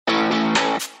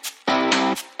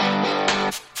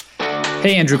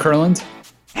Hey, Andrew Kurland.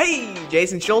 Hey,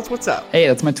 Jason Schultz, what's up? Hey,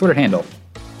 that's my Twitter handle.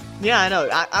 Yeah, I know.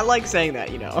 I like saying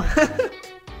that, you know.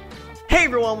 Hey,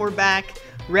 everyone, we're back.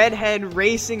 Redhead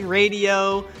Racing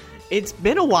Radio. It's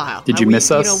been a while. Did you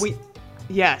miss us?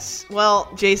 Yes. Well,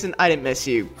 Jason, I didn't miss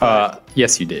you.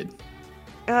 Yes, you did.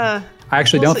 I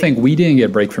actually don't think we didn't get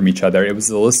a break from each other. It was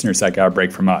the listeners that got a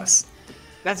break from us.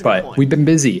 That's a good point. But we've been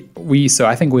busy. So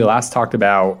I think we last talked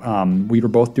about, we were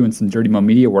both doing some Dirty Mo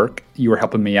Media work. You were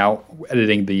helping me out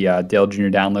editing the Dale Jr.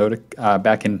 download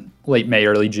back in late May,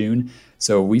 early June.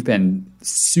 So we've been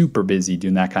super busy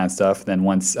doing that kind of stuff. Then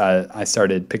once I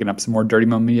started picking up some more Dirty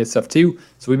Mo Media stuff too.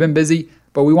 So we've been busy,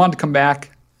 but we wanted to come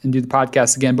back and do the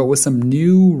podcast again, but with some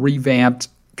new revamped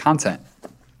content.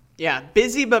 Yeah,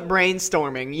 busy but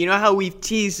brainstorming. You know how we've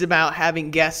teased about having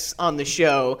guests on the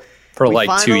show? For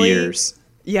 2 years.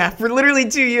 Yeah, for literally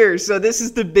 2 years. So this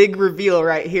is the big reveal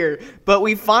right here. But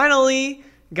we finally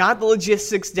got the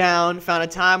logistics down, found a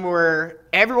time where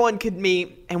everyone could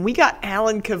meet, and we got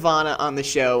Alan Cavanna on the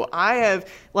show.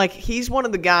 He's one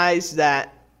of the guys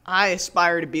that I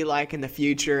aspire to be like in the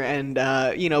future. And,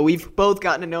 we've both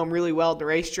gotten to know him really well at the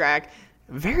racetrack.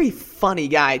 Very funny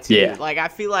guy, too. Yeah. I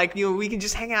feel like, we can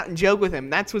just hang out and joke with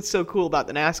him. That's what's so cool about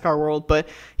the NASCAR world. But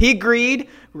he agreed,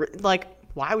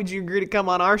 why would you agree to come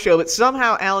on our show? But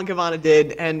somehow Alan Cavanna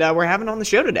did, and we're having him on the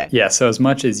show today. Yeah, so as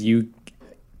much as you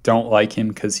don't like him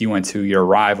because he went to your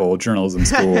rival journalism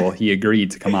school, he agreed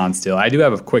to come on still. I do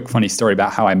have a quick funny story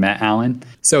about how I met Alan.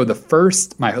 So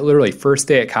my literally first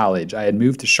day at college, I had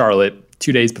moved to Charlotte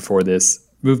 2 days before this,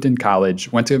 moved in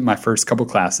college, went to my first couple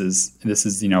classes. This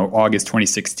is, August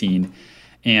 2016.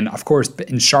 And of course,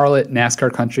 in Charlotte,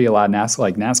 NASCAR country, a lot of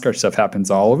NASCAR stuff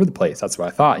happens all over the place. That's what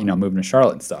I thought, moving to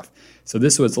Charlotte and stuff. So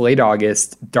this was late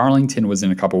August. Darlington was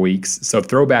in a couple weeks. So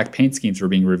throwback paint schemes were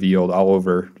being revealed all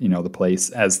over, the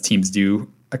place, as teams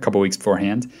do a couple weeks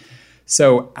beforehand.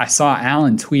 So I saw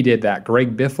Alan tweeted that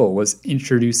Greg Biffle was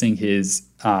introducing his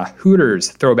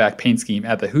Hooters throwback paint scheme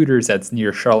at the Hooters that's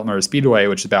near Charlotte Motor Speedway,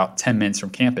 which is about 10 minutes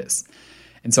from campus.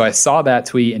 And so I saw that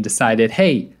tweet and decided,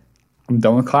 hey, I'm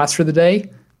done with class for the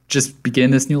day. Just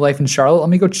begin this new life in Charlotte. Let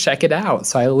me go check it out.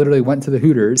 So I literally went to the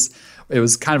Hooters. It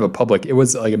was kind of it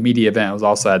was like a media event. It was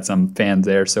also had some fans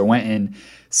there. So I went in,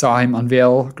 saw him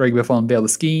Greg Biffle unveil the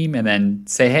scheme, and then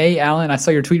say, hey, Alan, I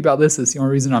saw your tweet about this. It's the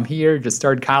only reason I'm here. Just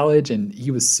started college. And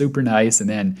he was super nice. And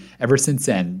then ever since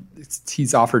then,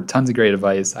 he's offered tons of great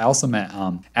advice. I also met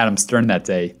Adam Stern that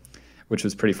day, which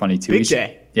was pretty funny too. Big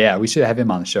day. Yeah, we should have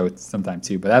him on the show sometime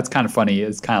too. But that's kind of funny.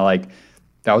 It's kind of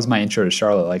that was my intro to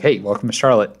Charlotte. Hey, welcome to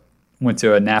Charlotte. Went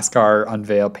to a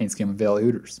NASCAR paint scheme unveil at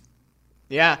Hooters.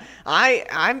 Yeah,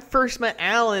 I first met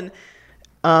Alan.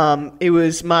 It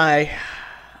was I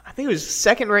think it was the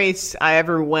second race I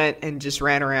ever went and just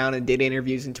ran around and did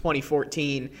interviews in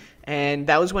 2014. And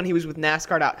that was when he was with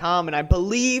NASCAR.com. And I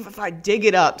believe, if I dig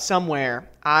it up somewhere,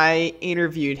 I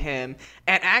interviewed him.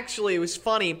 And actually, it was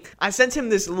funny. I sent him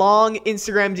this long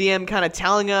Instagram DM kind of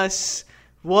telling us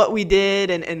what we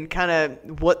did and kind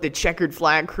of what the checkered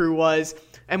flag crew was.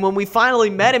 And when we finally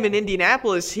met him in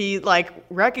Indianapolis, he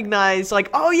recognized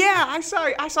oh yeah, I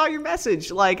saw your message.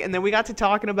 And then we got to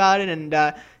talking about it,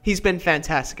 and he's been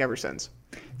fantastic ever since.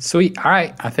 Sweet. All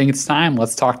right. I think it's time.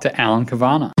 Let's talk to Alan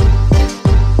Cavanna.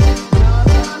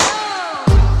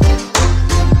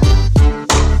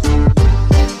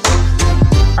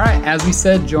 All right. As we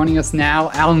said, joining us now,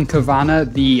 Alan Cavanna,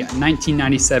 the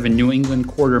 1997 New England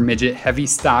Quarter Midget Heavy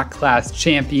Stock Class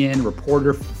champion,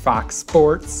 reporter for Fox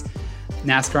Sports,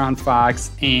 NASCAR on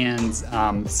Fox, and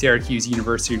Syracuse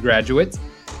University graduate.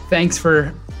 Thanks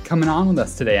for coming on with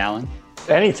us today, Alan.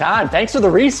 Anytime. Thanks for the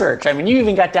research. I mean, you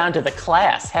even got down to the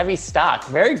class, heavy stock.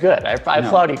 Very good. I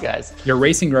applaud you guys. Your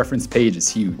racing reference page is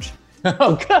huge.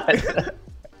 Oh, good.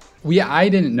 I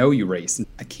didn't know you raced.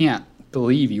 I can't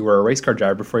believe you were a race car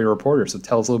driver before you were a reporter. So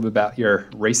tell us a little bit about your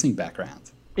racing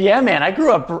background. Yeah, man. I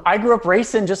grew up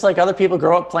racing just like other people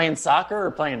grow up playing soccer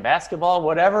or playing basketball,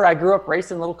 whatever. I grew up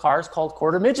racing little cars called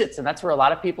quarter midgets, and that's where a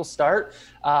lot of people start.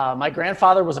 My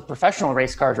grandfather was a professional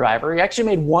race car driver. He actually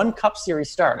made one Cup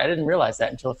Series start. I didn't realize that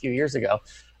until a few years ago.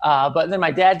 But then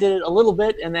my dad did it a little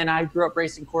bit, and then I grew up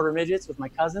racing quarter midgets with my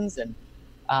cousins. And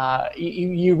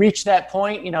you reach that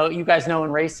point, you guys know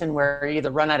in racing where you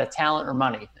either run out of talent or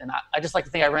money. And I just like to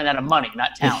think I ran out of money,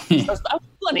 not talent. So I was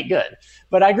plenty good.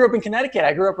 But I grew up in Connecticut.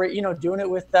 I grew up, doing it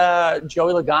with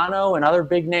Joey Logano and other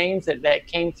big names that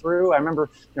came through. I remember,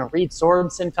 Reed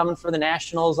Sorensen coming for the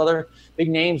Nationals, other big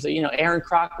names. Aaron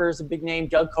Crocker is a big name.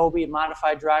 Doug Coby, a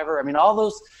modified driver. I mean, all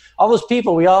those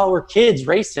people, we all were kids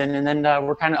racing, and then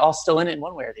we're kind of all still in it in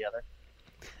one way or the other.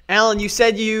 Alan, you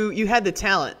said you had the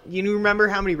talent. You remember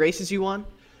how many races you won?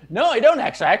 No, I don't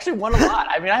actually. I actually won a lot.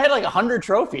 I mean, I had like 100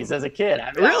 trophies as a kid.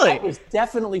 I mean, Really? I was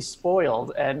definitely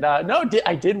spoiled. And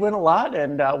I did win a lot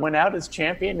and went out as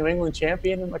champion, New England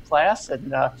champion in my class.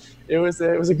 And it was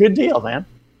a good deal, man.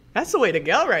 That's the way to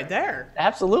go right there.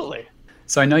 Absolutely.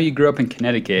 So I know you grew up in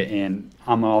Connecticut, and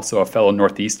I'm also a fellow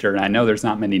Northeastern. I know there's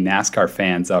not many NASCAR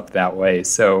fans up that way.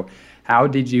 So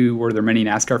were there many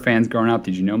NASCAR fans growing up?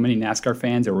 Did you know many NASCAR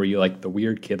fans, or were you like the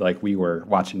weird kid like we were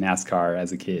watching NASCAR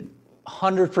as a kid?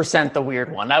 100% the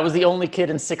weird one. I was the only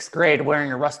kid in 6th grade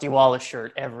wearing a Rusty Wallace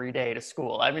shirt every day to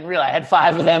school. I mean, really, I had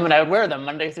 5 of them, and I would wear them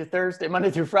Monday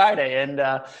through Friday.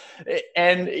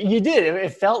 And you did.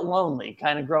 It felt lonely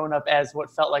kind of growing up as what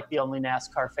felt like the only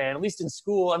NASCAR fan, at least in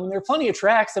school. I mean, there are plenty of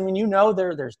tracks. I mean,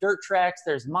 there's dirt tracks,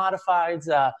 there's modifieds.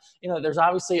 There's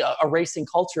obviously a racing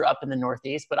culture up in the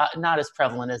Northeast, but not as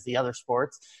prevalent as the other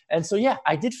sports. And so, yeah,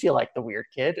 I did feel like the weird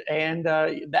kid. And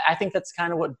I think that's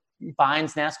kind of what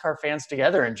binds NASCAR fans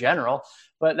together in general.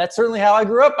 But that's certainly how I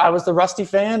grew up. I was the Rusty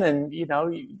fan, and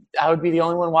I would be the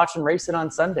only one watching racing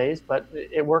on Sundays, but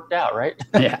it worked out, right?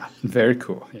 Yeah, very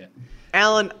cool. Yeah.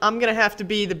 Alan, I'm going to have to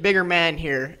be the bigger man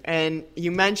here. And you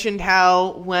mentioned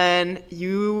how when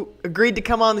you agreed to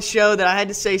come on the show that I had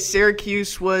to say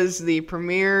Syracuse was the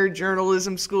premier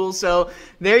journalism school. So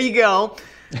there you go.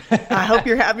 I hope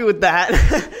you're happy with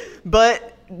that.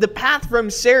 But the path from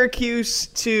Syracuse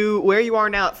to where you are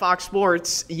now at Fox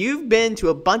Sports, you've been to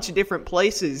a bunch of different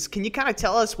places. Can you kind of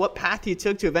tell us what path you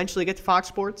took to eventually get to Fox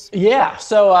Sports? Yeah.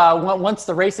 So once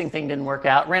the racing thing didn't work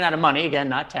out, ran out of money, again,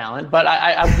 not talent, but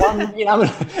I wanted,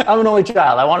 I'm an only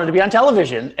child. I wanted to be on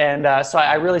television. And so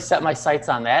I really set my sights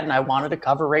on that, and I wanted to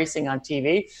cover racing on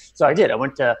TV. So I did. I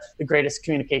went to the greatest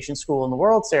communication school in the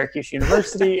world, Syracuse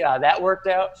University. That worked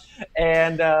out.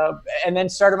 And then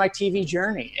started my TV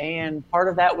journey. And part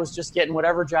of that was just getting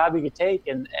whatever job you could take.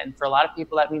 And for a lot of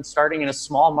people, that means starting in a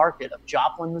small market of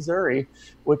Joplin, Missouri,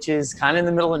 which is kind of in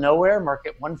the middle of nowhere,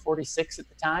 market 146 at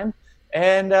the time.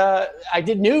 And I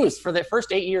did news for the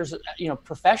first 8 years,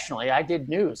 professionally. I did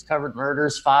news, covered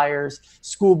murders, fires,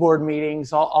 school board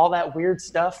meetings, all that weird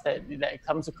stuff that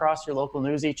comes across your local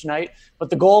news each night. But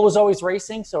the goal was always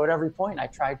racing. So at every point, I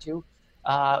tried to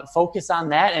focus on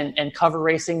that and cover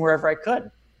racing wherever I could.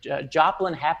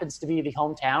 Joplin happens to be the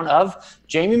hometown of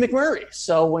Jamie McMurray.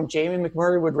 So when Jamie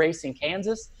McMurray would race in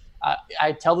Kansas,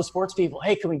 I'd tell the sports people,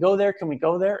 hey, can we go there? Can we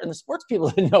go there? And the sports people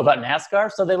didn't know about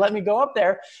NASCAR. So they let me go up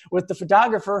there with the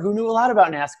photographer who knew a lot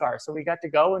about NASCAR. So we got to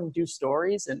go and do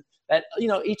stories. And that,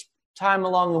 each time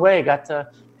along the way, I got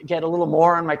to get a little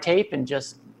more on my tape and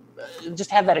just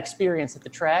have that experience at the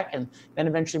track. And then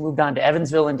eventually moved on to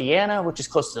Evansville, Indiana, which is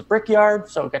close to the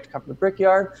Brickyard. So I got to cover the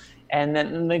Brickyard. And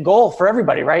then the goal for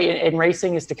everybody, right, in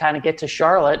racing is to kind of get to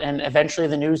Charlotte. And eventually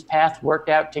the news path worked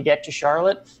out to get to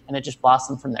Charlotte, and it just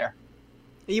blossomed from there.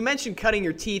 You mentioned cutting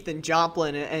your teeth in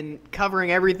Joplin and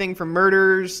covering everything from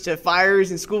murders to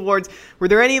fires and school boards. Were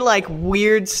there any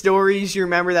weird stories you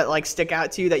remember that stick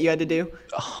out to you that you had to do?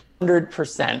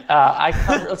 100%. I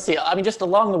covered, let's see, just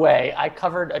along the way, I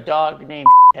covered a dog named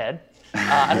Head.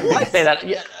 I don't want to say that.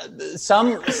 Yeah,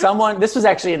 someone. This was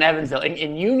actually in Evansville,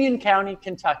 in Union County,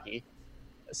 Kentucky.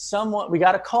 We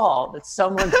got a call that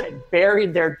someone had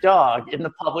buried their dog in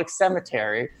the public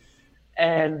cemetery,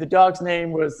 and the dog's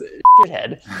name was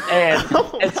Shithead.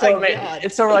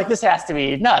 And so we're like, this has to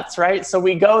be nuts, right? So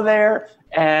we go there,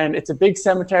 and it's a big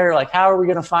cemetery. Like, how are we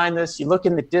going to find this? You look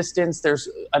in the distance. There's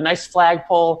a nice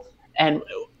flagpole, and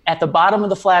at the bottom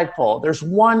of the flagpole, there's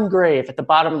one grave at the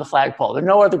bottom of the flagpole. There are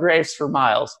no other graves for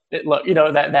miles.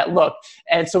 That look.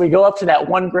 And so we go up to that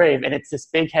one grave, and it's this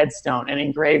big headstone, and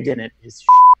engraved in it is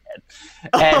Head.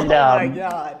 And, oh my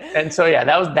God. And so, yeah,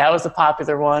 that was a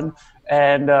popular one.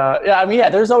 And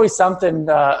there's always something.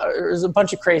 There's a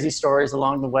bunch of crazy stories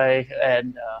along the way.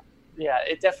 And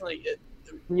it definitely,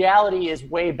 reality is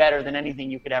way better than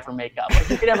anything you could ever make up. Like,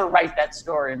 you could ever write that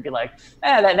story and be like,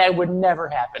 that would never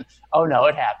happen. Oh no,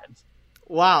 it happened.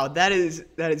 Wow, that is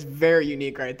very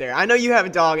unique right there. I know you have a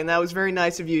dog, and that was very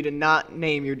nice of you to not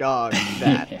name your dog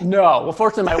that. No, well,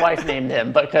 fortunately, my wife named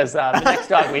him because the next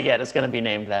dog we get is going to be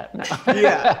named that. No.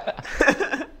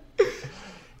 Yeah.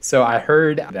 So I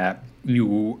heard that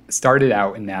you started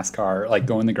out in NASCAR,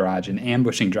 going in the garage and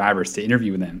ambushing drivers to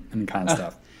interview them and kind of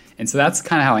stuff. And so that's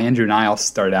kind of how Andrew and I all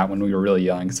started out when we were really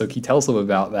young. So can you tell us a little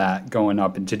bit about that, going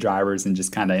up into drivers and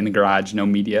just kind of in the garage, no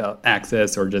media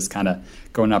access, or just kind of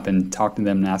going up and talking to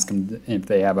them and ask them if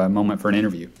they have a moment for an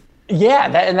interview? Yeah,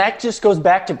 that just goes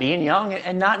back to being young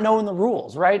and not knowing the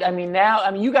rules, right?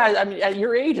 You guys, at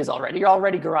your ages already, you're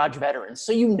already garage veterans.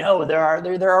 So there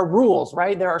are rules,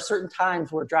 right? There are certain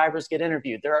times where drivers get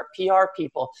interviewed. There are PR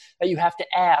people that you have to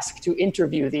ask to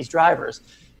interview these drivers.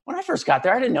 when I first got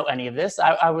there, I didn't know any of this.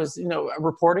 I was,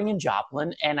 reporting in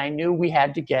Joplin, and I knew we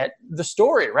had to get the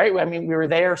story, right? I mean, we were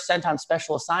there sent on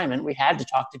special assignment. We had to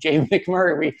talk to Jamie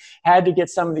McMurray. We had to get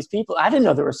some of these people. I didn't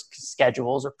know there was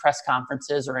schedules or press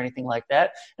conferences or anything like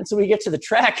that. And so we get to the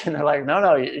track, and they're like,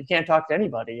 no, you can't talk to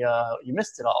anybody. You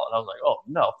missed it all. And I was like, oh,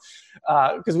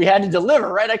 no. Because we had to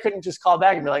deliver, right? I couldn't just call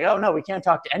back and be like, oh, no, we can't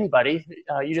talk to anybody.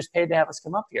 You just paid to have us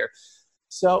come up here.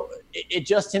 So it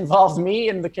just involved me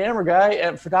and the camera guy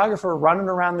and photographer running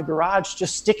around the garage,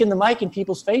 just sticking the mic in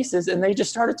people's faces, and they just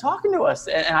started talking to us.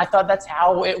 And I thought that's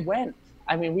how it went.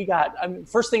 I mean,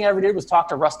 first thing I ever did was talk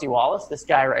to Rusty Wallace, this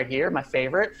guy right here, my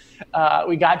favorite.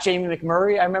 We got Jamie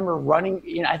McMurray. I remember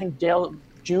running, I think Dale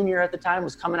Jr. at the time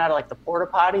was coming out of like the porta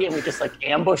potty, and we just like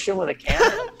ambush him with a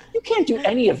camera. You can't do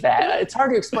any of that. It's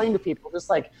hard to explain to people, just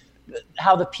like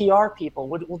how the PR people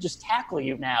will just tackle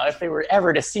you now if they were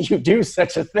ever to see you do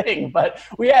such a thing. But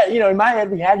we had, in my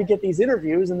head, we had to get these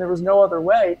interviews, and there was no other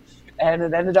way. And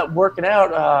it ended up working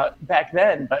out back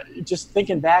then. But just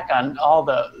thinking back on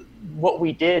what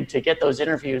we did to get those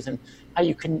interviews, and how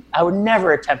I would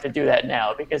never attempt to do that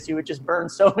now, because you would just burn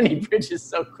so many bridges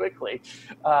so quickly.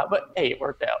 But hey, it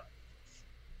worked out.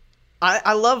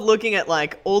 I love looking at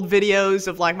like old videos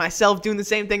of like myself doing the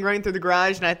same thing running through the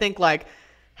garage, and I think like,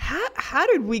 how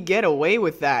did we get away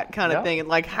with that kind of thing? And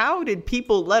like, how did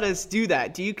people let us do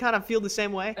that? Do you kind of feel the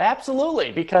same way?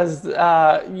 Absolutely, because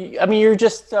you're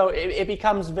just so it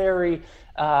becomes very,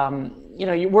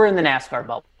 we're in the NASCAR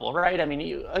bubble, right? I mean,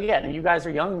 you guys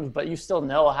are young, but you still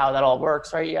know how that all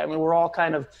works, right? I mean, we're all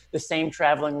kind of the same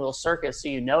traveling little circus, so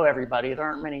you know everybody. There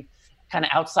aren't many kind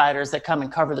of outsiders that come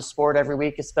and cover the sport every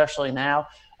week, especially now.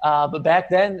 But back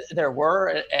then there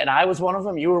were, and I was one of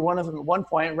them. You were one of them at one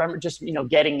point. Remember just,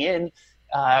 getting in,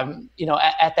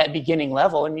 at that beginning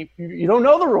level, and you don't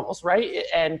know the rules, right?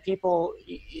 And people,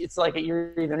 it's like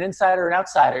you're either an insider or an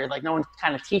outsider. Like no one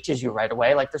kind of teaches you right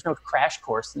away. Like there's no crash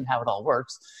course in how it all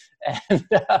works. And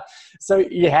so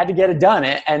you had to get it done.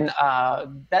 And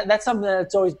that's something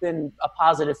that's always been a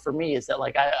positive for me, is that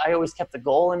like I always kept the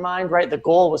goal in mind, right? The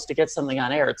goal was to get something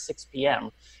on air at 6 p.m.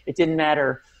 It didn't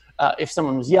matter if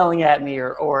someone was yelling at me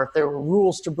or if there were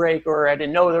rules to break, or I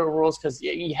didn't know there were rules, because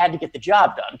you had to get the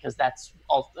job done, because that's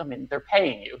all, they're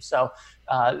paying you. So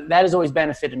that has always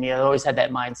benefited me. I've always had that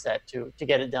mindset to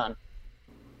get it done.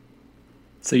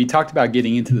 So you talked about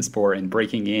getting into the sport and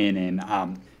breaking in,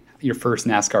 and your first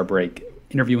NASCAR break,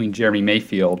 interviewing Jeremy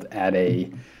Mayfield at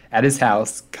his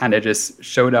house, kind of just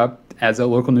showed up as a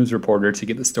local news reporter to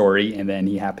get the story, and then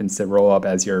he happens to roll up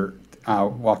as you're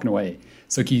walking away.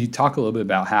 So can you talk a little bit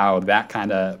about how that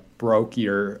kind of broke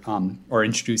your or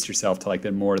introduced yourself to like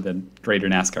the greater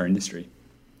NASCAR industry?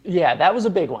 Yeah, that was a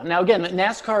big one. Now, again,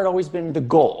 NASCAR had always been the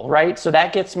goal, right? So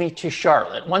that gets me to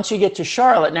Charlotte. Once you get to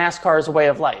Charlotte, NASCAR is a way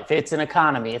of life. It's an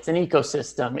economy. It's an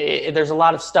ecosystem. There's a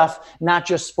lot of stuff, not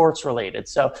just sports related.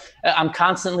 So I'm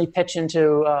constantly pitching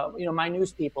to, my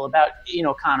news people about,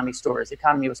 economy stories. The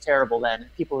economy was terrible then.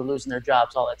 People were losing their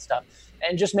jobs, all that stuff.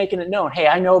 And just making it known, hey,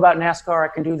 I know about NASCAR. I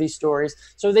can do these stories.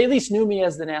 So they at least knew me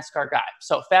as the NASCAR guy.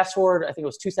 So fast forward, I think it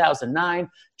was 2009,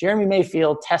 Jeremy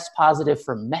Mayfield tests positive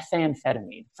for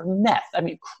methamphetamine, for meth. I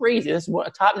mean, crazy. This is a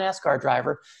top NASCAR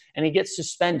driver, and he gets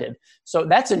suspended. So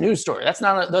that's a news story. That's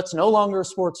no longer a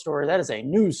sports story. That is a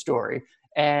news story.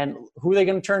 And who are they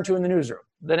going to turn to in the newsroom?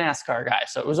 The NASCAR guy.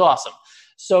 So it was awesome.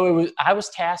 So I was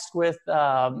tasked with,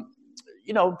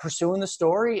 pursuing the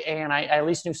story, and I at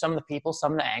least knew some of the people,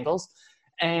 some of the angles.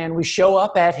 And we show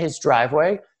up at his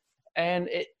driveway, and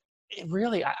it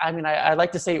really, I'd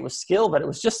like to say it was skill, but it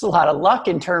was just a lot of luck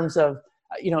in terms of,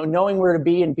 knowing where to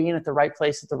be and being at the right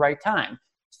place at the right time.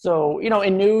 So,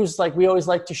 in news, like we always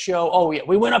like to show, oh yeah,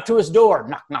 we went up to his door,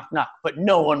 knock, knock, knock, but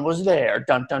no one was there,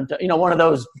 dun, dun, dun, one of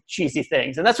those cheesy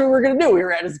things. And that's what we were going to do. We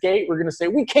were at his gate. We're going to say,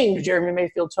 we came to Jeremy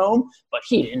Mayfield's home, but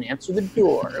he didn't answer the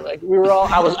door. Like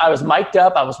I was mic'd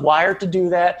up. I was wired to do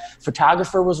that.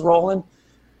 Photographer was rolling.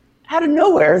 Out of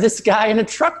nowhere, this guy in a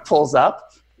truck pulls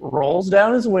up, rolls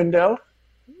down his window.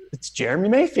 It's Jeremy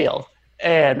Mayfield.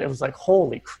 And it was like,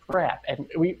 holy crap. And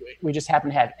we just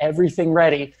happened to have everything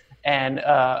ready. And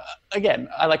again,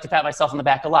 I like to pat myself on the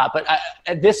back a lot, but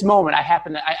at this moment,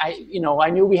 I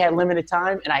knew we had limited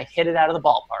time, and I hit it out of the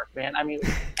ballpark, man. I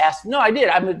did.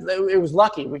 It was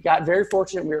lucky. We got very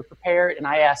fortunate. We were prepared, and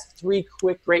I asked 3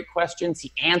 quick, great questions.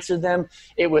 He answered them.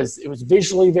 It was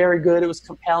visually very good. It was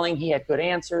compelling. He had good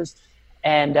answers.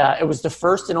 And it was the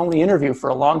first and only interview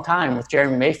for a long time with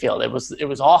Jeremy Mayfield. It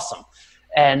was awesome.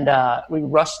 And we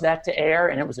rushed that to air,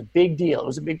 and it was a big deal. It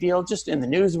was a big deal just in the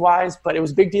news-wise, but it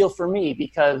was a big deal for me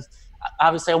because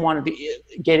obviously I wanted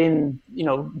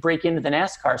to break into the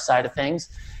NASCAR side of things.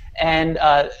 And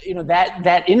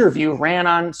that interview ran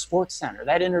on SportsCenter.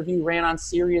 That interview ran on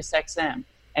Sirius XM.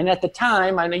 And at the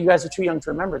time, I know you guys are too young to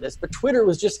remember this, but Twitter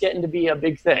was just getting to be a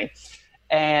big thing,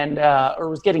 and or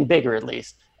was getting bigger at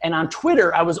least. And on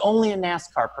Twitter, I was only a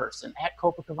NASCAR person at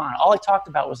Copacabana. All I talked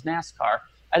about was NASCAR.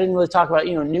 I didn't really talk about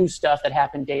new stuff that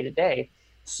happened day to day.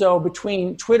 So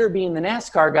between Twitter being the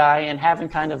NASCAR guy and having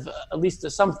kind of at least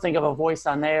something of a voice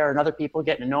on there, and other people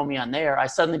getting to know me on there, I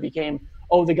suddenly became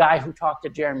the guy who talked to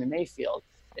Jeremy Mayfield.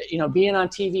 Being on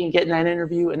TV and getting that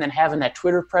interview and then having that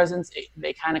Twitter presence,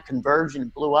 they kind of converged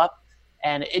and blew up.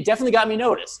 And it definitely got me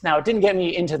noticed. Now, it didn't get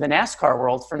me into the NASCAR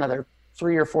world for another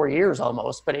 3 or 4 years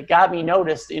almost, but it got me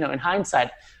noticed. In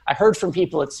hindsight, I heard from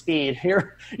people at Speed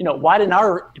here, why didn't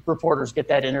our reporters get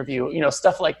that interview?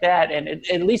 Stuff like that. And it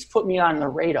at least put me on the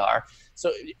radar.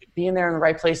 So being there in the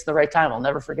right place at the right time, I'll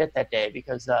never forget that day,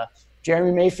 because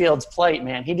Jeremy Mayfield's plight,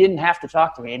 man, he didn't have to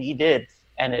talk to me, and he did.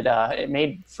 And it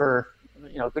made for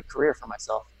a good career for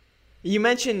myself. You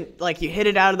mentioned you hit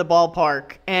it out of the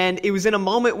ballpark, and it was in a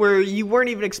moment where you weren't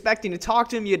even expecting to talk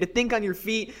to him. You had to think on your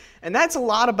feet, and that's a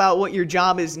lot about what your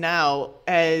job is now.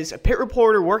 As a pit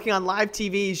reporter working on live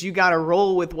TVs, you got to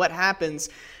roll with what happens.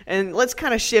 And let's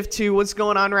kind of shift to what's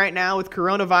going on right now with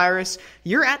coronavirus.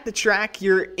 You're at the track,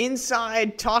 you're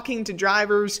inside talking to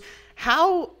drivers.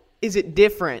 How is it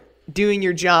different doing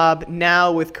your job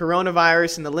now with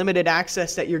coronavirus and the limited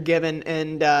access that you're given?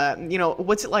 And,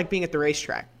 what's it like being at the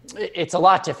racetrack? It's a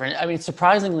lot different. I mean,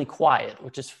 surprisingly quiet,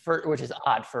 which is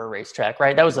odd for a racetrack,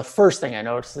 right? That was the first thing I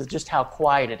noticed, is just how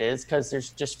quiet it is, because there's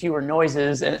just fewer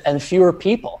noises and fewer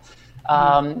people.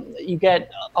 You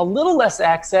get a little less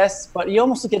access, but you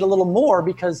almost get a little more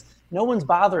because no one's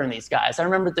bothering these guys. I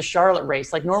remember at the Charlotte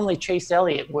race, like normally Chase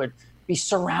Elliott would be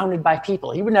surrounded by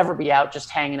people. He would never be out just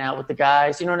hanging out with the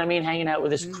guys, you know what I mean? Hanging out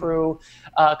with his crew,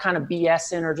 kind of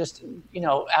BSing, or just,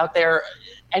 out there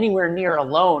anywhere near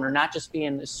alone, or not just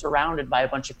being surrounded by a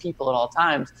bunch of people at all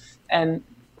times. And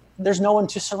there's no one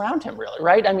to surround him, really,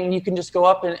 right? I mean, you can just go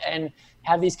up and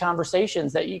have these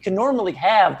conversations that you can normally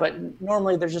have, but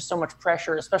normally there's just so much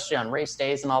pressure, especially on race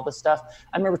days and all this stuff.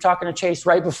 I remember talking to Chase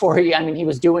right before he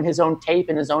was doing his own tape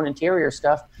and his own interior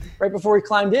stuff right before he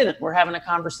climbed in, and we're having a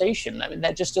conversation. I mean,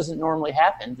 that just doesn't normally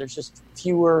happen. There's just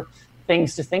fewer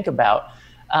things to think about.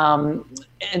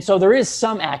 And so there is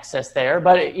some access there,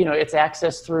 but it's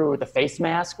access through the face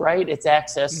mask, right? It's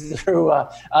access through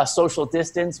social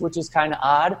distance, which is kind of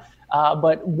odd.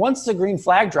 But once the green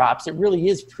flag drops, it really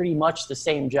is pretty much the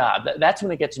same job. That's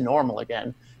when it gets normal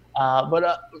again.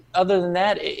 But other than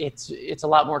that, it's a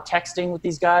lot more texting with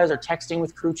these guys, or texting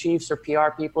with crew chiefs or PR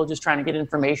people, just trying to get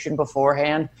information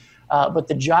beforehand. But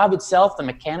the job itself, the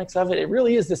mechanics of it, it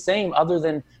really is the same, other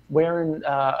than wearing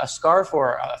a scarf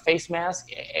or a face mask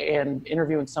and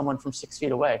interviewing someone from 6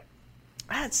 feet away.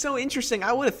 That's so interesting.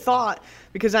 I would have thought,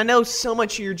 because I know so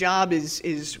much of your job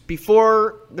is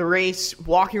before the race,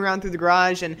 walking around through the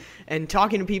garage and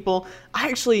talking to people. I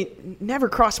actually never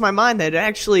crossed my mind that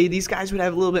actually these guys would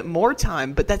have a little bit more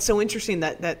time, but that's so interesting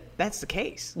that's the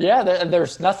case. Yeah,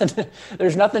 there's nothing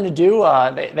to do.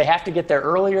 They have to get there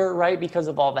earlier, right, because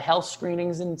of all the health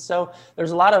screenings. And so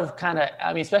there's a lot of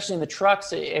especially in the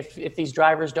trucks, if these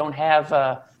drivers don't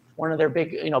have one of their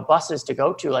big, buses to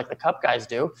go to, like the Cup guys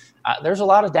do, there's a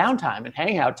lot of downtime and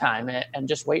hangout time and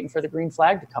just waiting for the green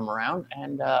flag to come around.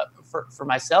 And for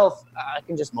myself, I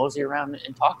can just mosey around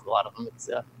and talk to a lot of them.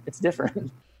 It's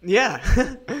different. Yeah.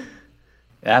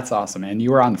 That's awesome. And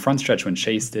you were on the front stretch when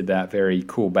Chase did that very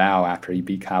cool bow after he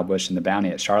beat Kyle Busch in the Bounty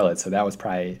at Charlotte. So that was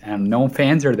probably, and no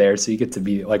fans are there, so you get to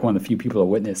be like one of the few people to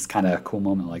witness kind of a cool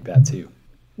moment like that too.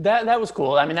 That was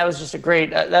cool. I mean, that was just a great,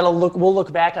 we'll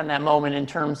look back on that moment in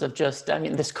terms of just,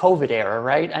 this COVID era,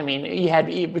 right? I mean, you had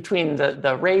between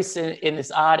the race in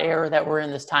this odd era that we're in,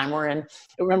 this time we're in,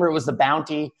 remember it was the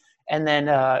Bounty. And then,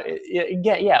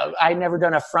 I'd never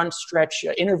done a front stretch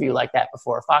interview like that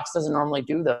before. Fox doesn't normally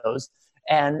do those.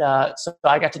 And so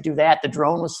I got to do that. The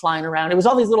drone was flying around. It was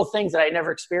all these little things that I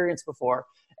never experienced before.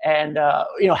 And,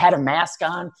 had a mask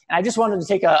on. And I just wanted to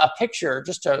take a picture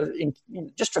just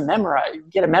to memorize,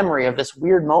 get a memory of this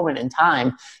weird moment in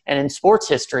time and in sports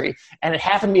history. And it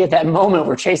happened to be at that moment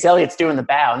where Chase Elliott's doing the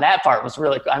bow. And that part was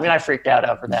really cool. I mean, I freaked out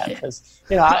over that because,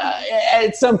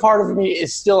 some part of me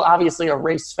is still obviously a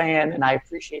race fan, and I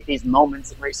appreciate these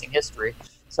moments in racing history.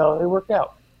 So it worked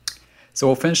out. So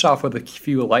we'll finish off with a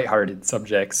few lighthearted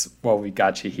subjects while we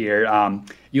got you here.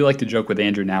 You like to joke with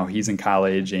Andrew now. He's in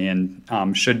college and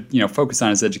should focus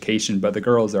on his education, but the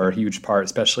girls are a huge part,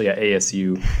 especially at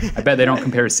ASU. I bet they don't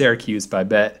compare to Syracuse, but I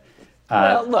bet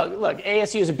Well, look,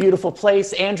 ASU is a beautiful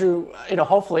place. Andrew,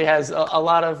 hopefully has a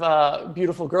lot of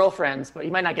beautiful girlfriends, but he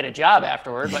might not get a job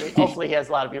afterward, but hopefully he has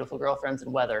a lot of beautiful girlfriends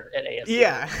and weather at ASU.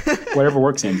 Yeah. Whatever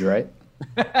works, Andrew, right?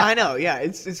 I know. Yeah.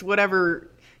 It's whatever,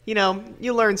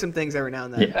 you learn some things every now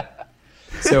and then. Yeah.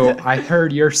 So I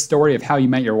heard your story of how you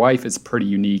met your wife is pretty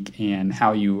unique and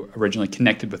how you originally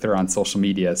connected with her on social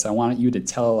media. So I want you to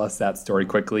tell us that story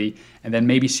quickly and then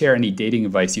maybe share any dating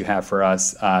advice you have for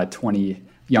us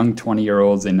young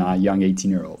 20-year-olds and young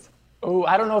 18-year-olds. Oh,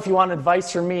 I don't know if you want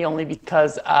advice from me, only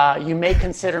because you may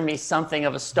consider me something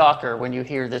of a stalker when you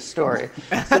hear this story.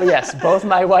 So yes, both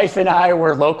my wife and I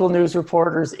were local news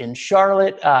reporters in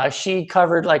Charlotte. She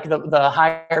covered like the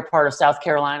higher part of South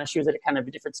Carolina. She was at a kind of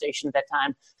a different station at that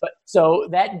time. But so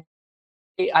that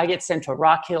day I get sent to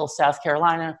Rock Hill, South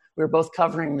Carolina. We were both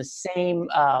covering the same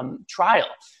trial.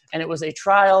 And it was a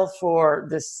trial for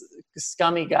this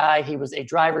scummy guy. He was a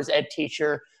driver's ed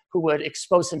teacher who would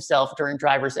expose himself during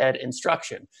driver's ed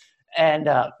instruction. And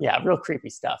real creepy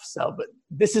stuff. So, but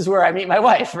this is where I meet my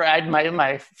wife, right?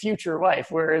 My future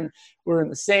wife. We're in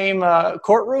the same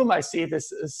courtroom. I see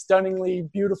this stunningly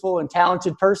beautiful and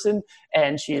talented person,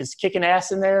 and she is kicking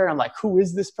ass in there. I'm like, who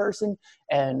is this person?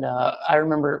 And I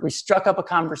remember we struck up a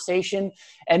conversation,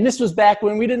 and this was back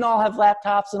when we didn't all have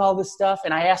laptops and all this stuff.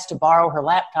 And I asked to borrow her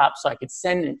laptop so I could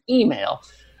send an email.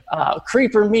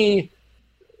 Creeper me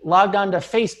logged onto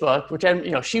Facebook, which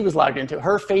she was logged into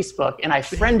her Facebook, and I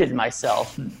friended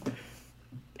myself.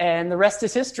 And the rest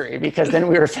is history, because then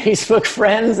we were Facebook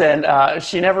friends, and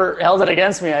she never held it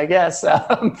against me, I guess.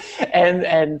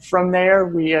 And from there,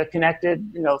 we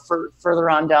connected, further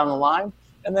on down the line.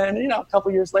 And then, a couple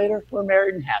years later, we're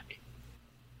married and happy.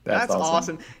 That's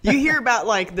awesome. You hear about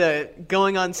like the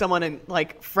going on someone and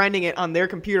like friending it on their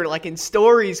computer, like in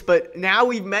stories, but now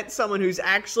we've met someone who's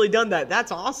actually done that.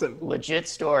 That's awesome. Legit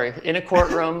story in a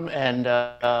courtroom. And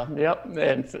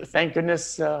and thank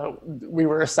goodness we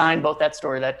were assigned both that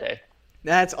story that day.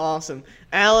 That's awesome.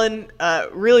 Alan,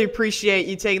 really appreciate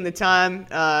you taking the time,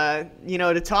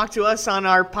 to talk to us on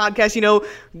our podcast.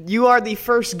 You are the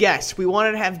first guest. We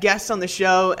wanted to have guests on the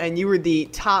show, and you were the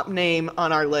top name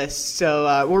on our list.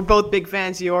 So we're both big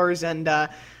fans of yours, and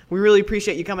we really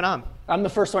appreciate you coming on. I'm the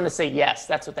first one to say yes.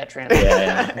 That's what that translates.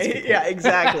 Yeah,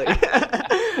 exactly.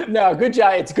 No, good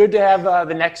job. It's good to have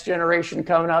the next generation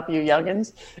coming up, you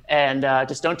youngins. And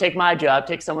just don't take my job,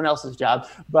 take someone else's job.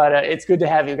 But it's good to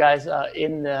have you guys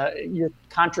in your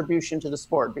contribution to the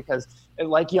sport, because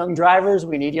like young drivers,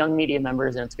 we need young media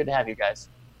members, and it's good to have you guys.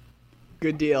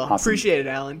 Good deal. Awesome. Appreciate it,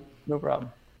 Alan. No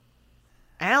problem.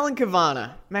 Alan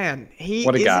Cavanna, man,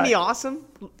 isn't he awesome?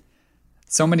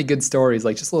 So many good stories,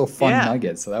 like just little fun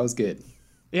nuggets. So that was good.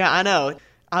 Yeah, I know.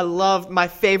 My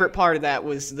favorite part of that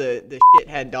was the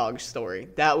shithead dog story.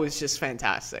 That was just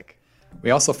fantastic.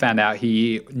 We also found out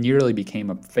he nearly became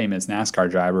a famous NASCAR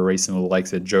driver, racing with the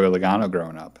likes of Joey Logano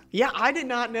growing up. Yeah, I did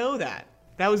not know that.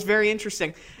 That was very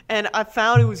interesting. And I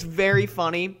found it was very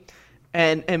funny.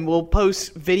 And we'll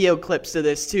post video clips to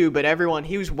this too, but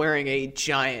he was wearing a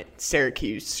giant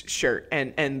Syracuse shirt.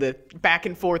 And the back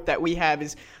and forth that we have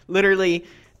is literally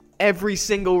every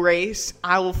single race,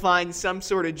 I will find some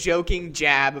sort of joking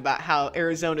jab about how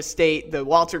Arizona State, the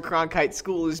Walter Cronkite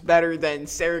School, is better than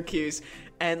Syracuse.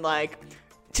 And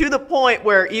to the point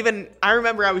where even I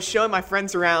remember I was showing my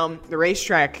friends around the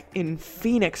racetrack in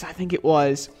Phoenix, I think it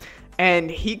was, and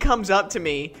he comes up to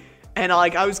me and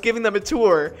I was giving them a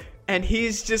tour. And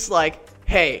he's just like,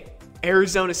 hey,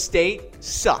 Arizona State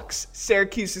sucks.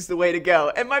 Syracuse is the way to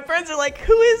go. And my friends are like,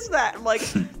 who is that? I'm like,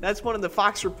 that's one of the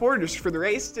Fox reporters for the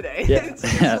race today. Yeah. It's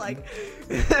just like...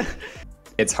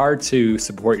 It's hard to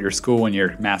support your school when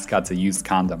your mascot's a used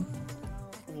condom.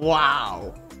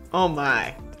 Wow. Oh,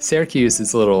 my. Syracuse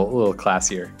is a little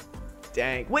classier.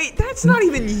 Dang. Wait, that's not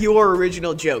even your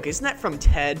original joke. Isn't that from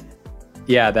Ted?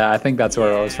 Yeah, I think that's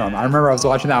where it was from. I remember I was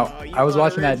watching that. I was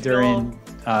watching that during...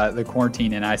 the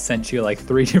quarantine, and I sent you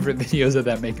 3 different videos of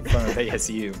that making fun of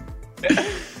ASU.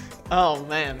 Oh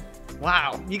man,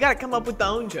 wow! You got to come up with the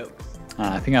own jokes.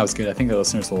 I think that was good. I think the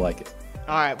listeners will like it.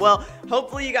 All right. Well,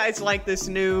 hopefully you guys like this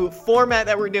new format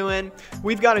that we're doing.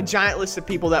 We've got a giant list of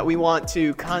people that we want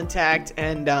to contact,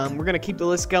 and we're gonna keep the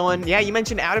list going. Yeah, you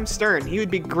mentioned Adam Stern. He would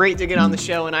be great to get on the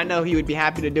show, and I know he would be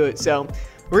happy to do it. So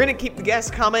we're gonna keep the guests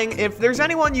coming. If there's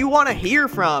anyone you want to hear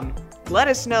from, let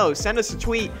us know. Send us a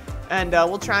tweet. And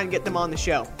we'll try and get them on the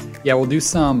show. Yeah, we'll do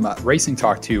some racing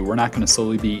talk too. We're not going to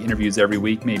solely be interviews every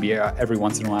week. Maybe every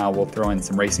once in a while we'll throw in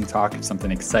some racing talk if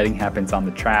something exciting happens on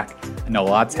the track. I know a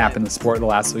lot's happened in the sport the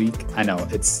last week. I know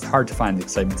it's hard to find the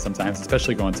excitement sometimes,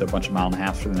 especially going to a bunch of mile and a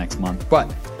half for the next month.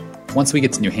 But once we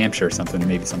get to New Hampshire or something,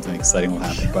 maybe something exciting will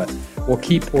happen. But we'll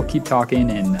keep talking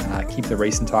and keep the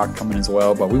racing talk coming as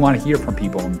well. But we want to hear from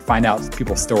people and find out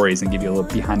people's stories and give you a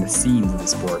little behind the scenes of the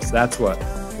sport. So that's what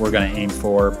we're going to aim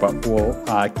for. But we'll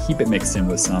keep it mixed in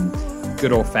with some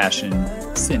good old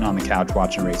fashioned sitting on the couch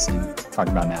watching racing,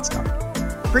 talking about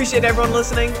NASCAR. Appreciate everyone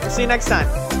listening. We'll see you next time.